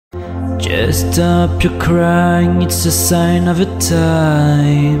Just stop your crying, it's a sign of the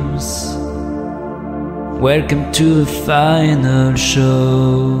times. Welcome to the final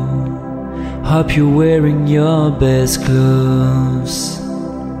show. Hope you're wearing your best clothes.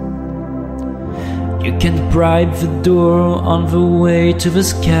 You can bribe the door on the way to the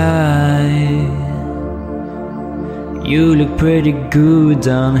sky. You look pretty good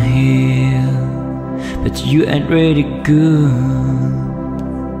down here, but you ain't really good.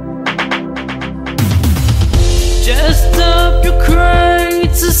 Just stop your crying,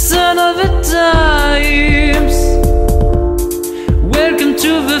 it's a sign of the times. Welcome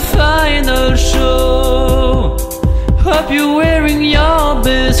to the final show. Hope you're wearing your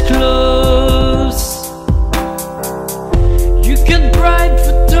best clothes. You can bribe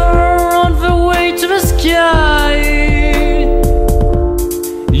the door on the way to the sky.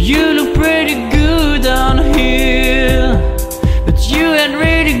 You look pretty good down here, but you ain't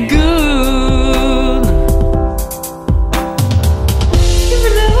really good.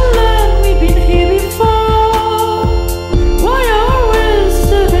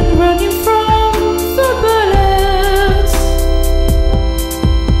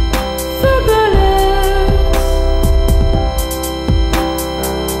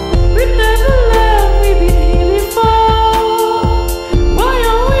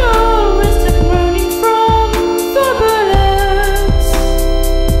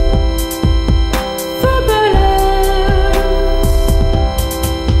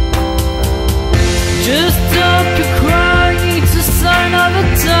 Just stop your crying, it's a sign of the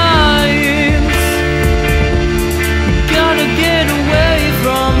times. We gotta get away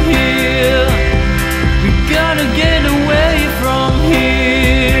from here. We gotta get away from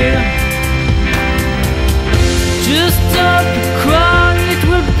here. Just stop your crying, it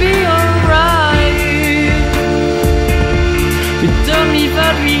will be alright. But tell me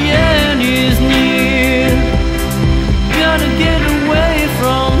that the end is near. We gotta get away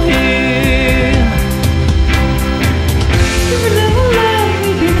from here.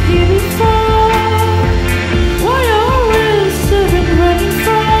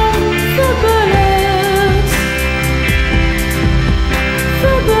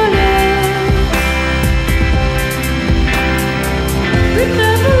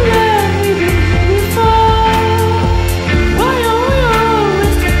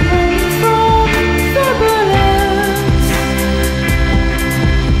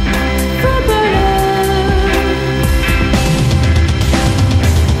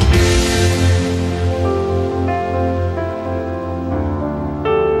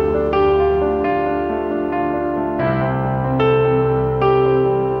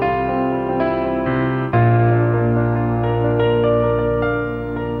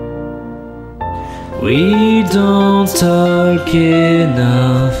 We don't talk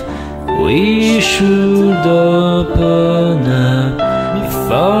enough, we should open up.